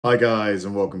Hi guys,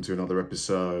 and welcome to another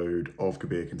episode of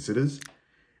Kabir Considers.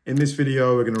 In this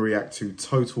video, we're going to react to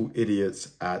total idiots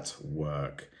at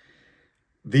work.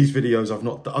 These videos, I've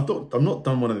not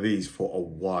done one of these for a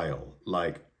while.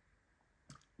 Like,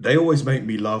 they always make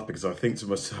me laugh because I think to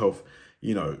myself,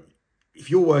 you know, if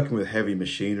you're working with heavy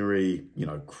machinery, you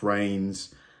know,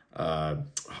 cranes,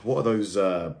 what are those,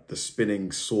 the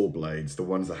spinning saw blades, the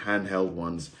ones, the handheld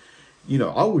ones, you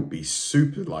know, I would be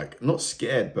super, like, not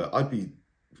scared, but I'd be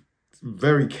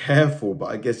very careful. But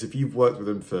I guess if you've worked with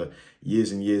them for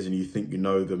years and years and you think you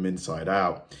know them inside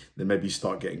out, then maybe you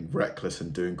start getting reckless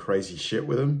and doing crazy shit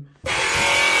with them.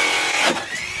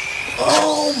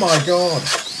 Oh my God.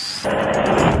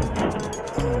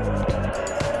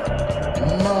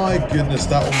 My goodness,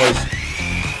 that almost...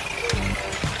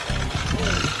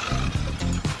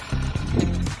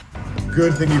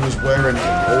 Good thing he was wearing...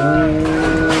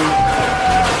 Oh...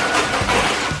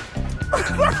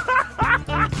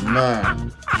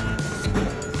 Man.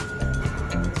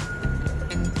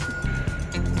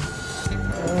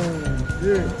 Oh,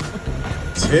 yeah.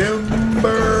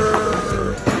 Timber.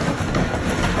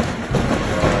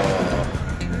 Oh.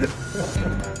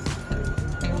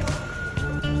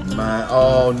 Man.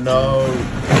 Oh no.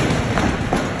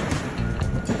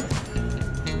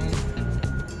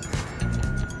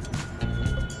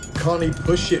 Can't he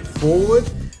push it forward?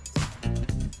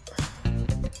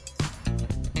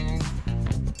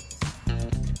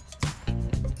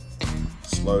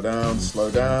 Slow down,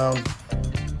 slow down,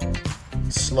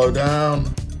 slow down.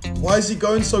 Why is he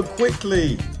going so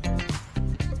quickly?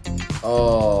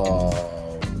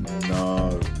 Oh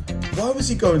no. Why was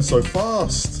he going so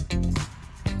fast?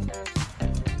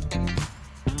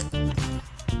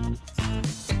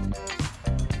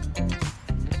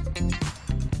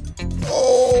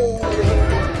 Oh!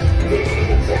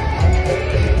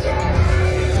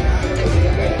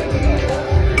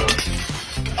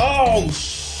 Oh,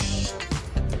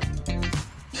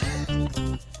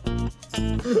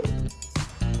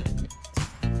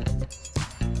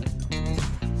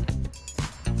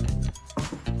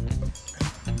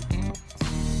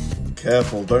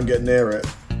 careful, don't get near it.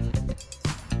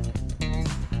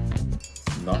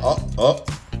 No,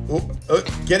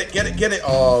 get it, get it, get it.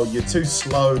 Oh, you're too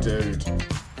slow, dude.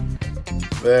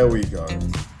 There we go.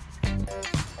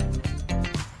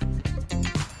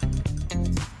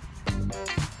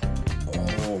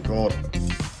 Oh, God.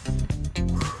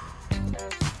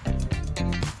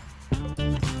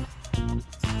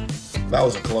 That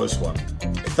was a close one.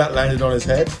 If that landed on his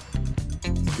head,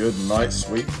 good night,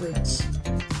 sweet prince.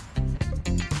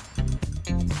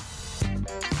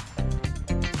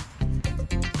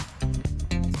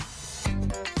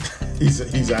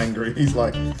 He's angry. He's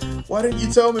like, why didn't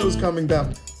you tell me it was coming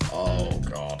down? Oh,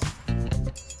 God.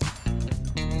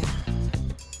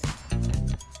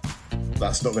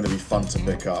 That's not going to be fun to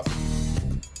pick up.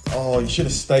 Oh, you should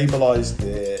have stabilized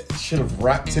it. You should have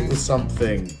wrapped it with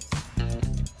something.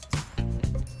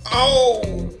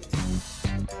 Oh!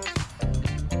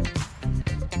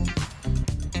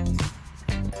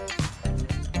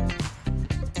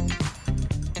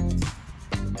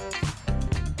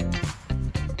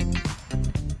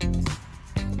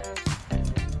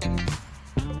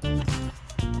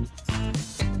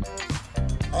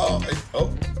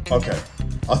 Oh, okay.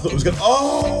 I thought it was gonna...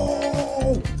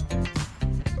 Oh!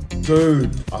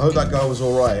 Dude, I hope that guy was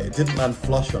alright. It didn't land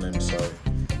flush on him, so...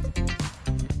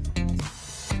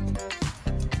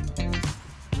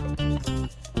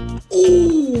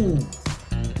 Ooh!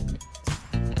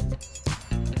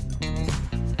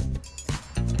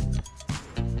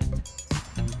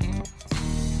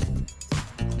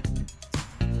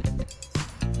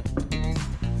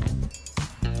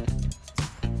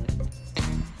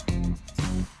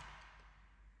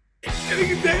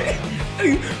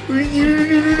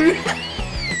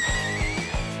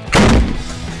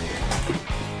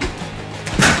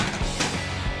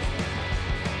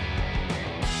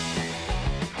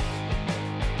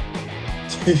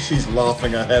 She's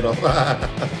laughing her head off.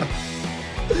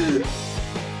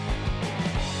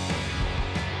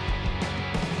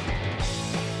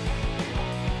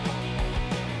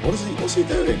 What's he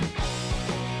doing?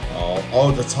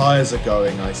 Oh, the tires are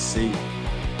going, I see.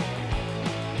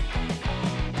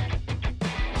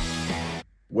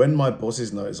 When my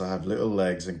bosses notice I have little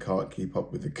legs and can't keep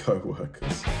up with the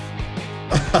co-workers.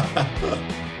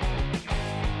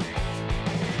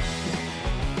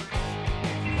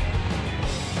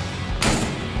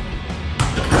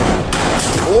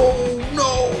 Oh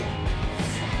no!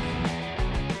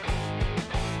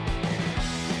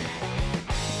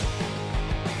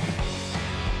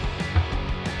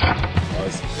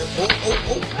 Oh,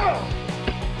 oh, oh.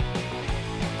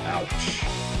 Ouch.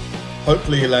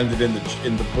 Hopefully he landed in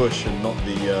the bush and not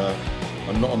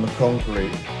on the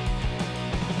concrete.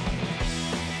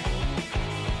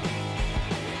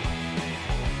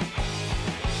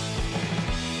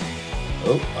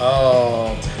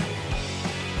 Oh.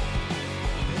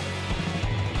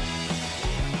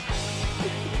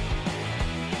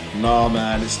 Nah,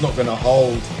 man, it's not gonna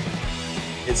hold.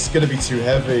 It's gonna be too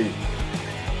heavy.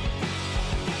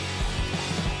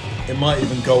 It might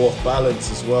even go off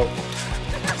balance as well.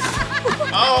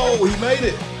 Oh, he made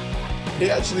it. He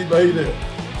actually made it.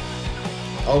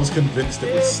 I was convinced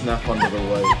it would snap under the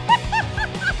weight.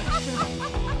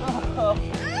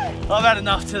 I've had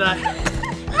enough today.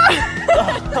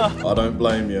 I don't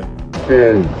blame you.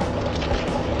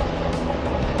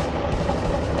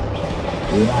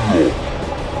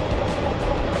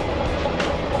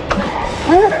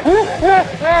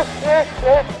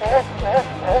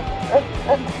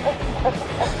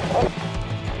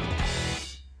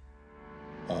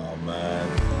 Oh man,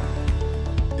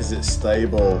 is it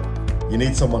stable? You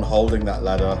need someone holding that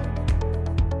ladder.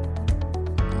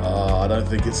 I don't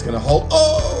think it's gonna hold.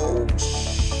 Oh,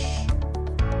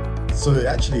 so it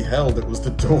actually held. It was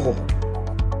the door.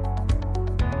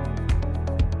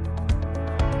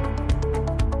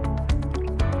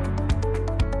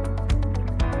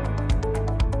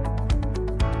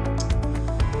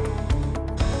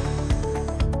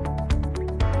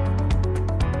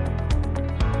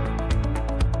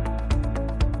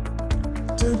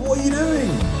 Dude, what are you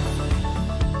doing?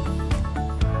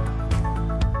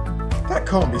 That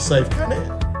can't be safe, can it?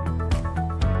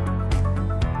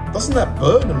 Doesn't that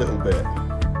burn a little bit?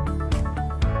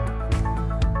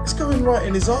 It's going right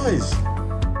in his eyes.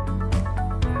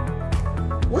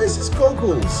 Where's his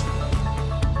goggles?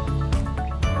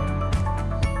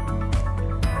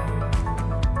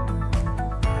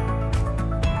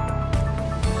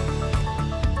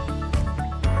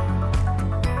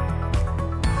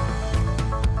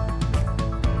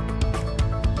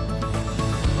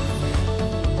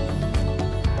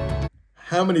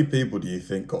 How many people do you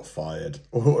think got fired?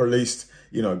 Or at least,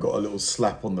 you know, got a little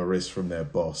slap on the wrist from their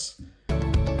boss?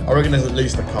 I reckon there's at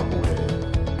least a couple here.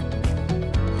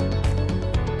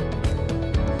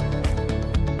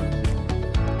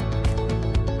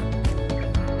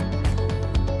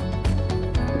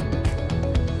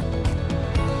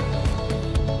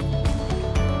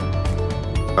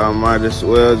 I might as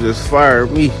well just fire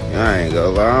me. I ain't gonna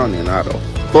lie, I don't even know how the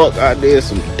fuck I did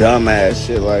some dumbass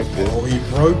shit like this. Oh, he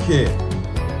broke it.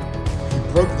 He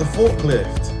broke the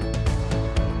forklift.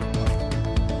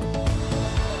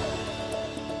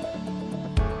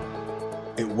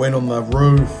 It went on the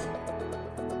roof.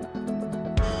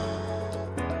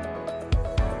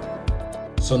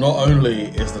 So not only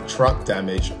is the truck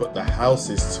damaged, but the house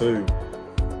is too.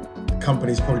 The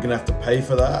company's probably gonna have to pay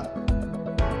for that.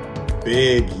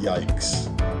 Big yikes.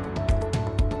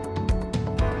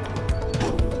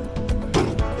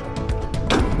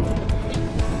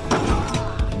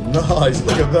 Nice,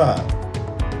 look at that.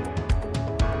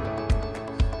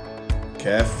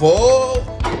 Careful.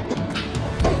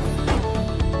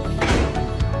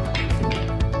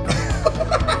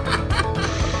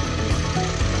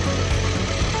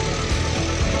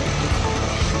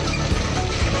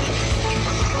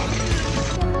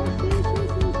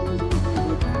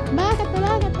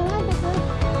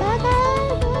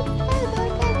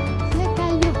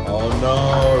 Oh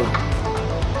no.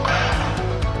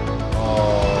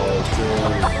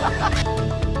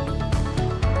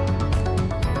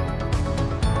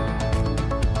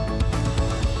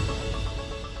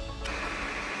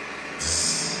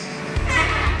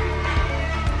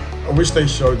 I wish they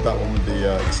showed that one with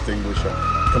the extinguisher.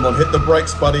 Come on, hit the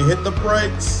brakes, buddy, hit the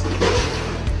brakes.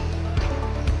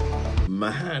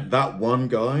 Man, that one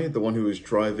guy, the one who was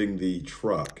driving the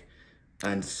truck,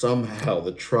 and somehow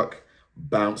the truck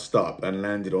bounced up and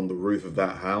landed on the roof of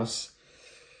that house.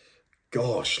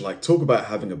 Gosh, like, talk about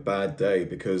having a bad day,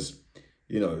 because,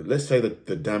 you know, let's say that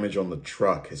the damage on the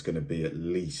truck is going to be at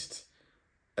least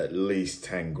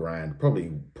 10 grand,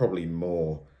 probably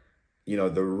more. You know,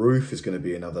 the roof is going to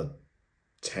be another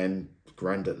 10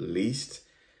 grand at least.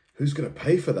 Who's going to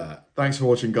pay for that? Thanks for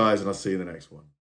watching, guys, and I'll see you in the next one.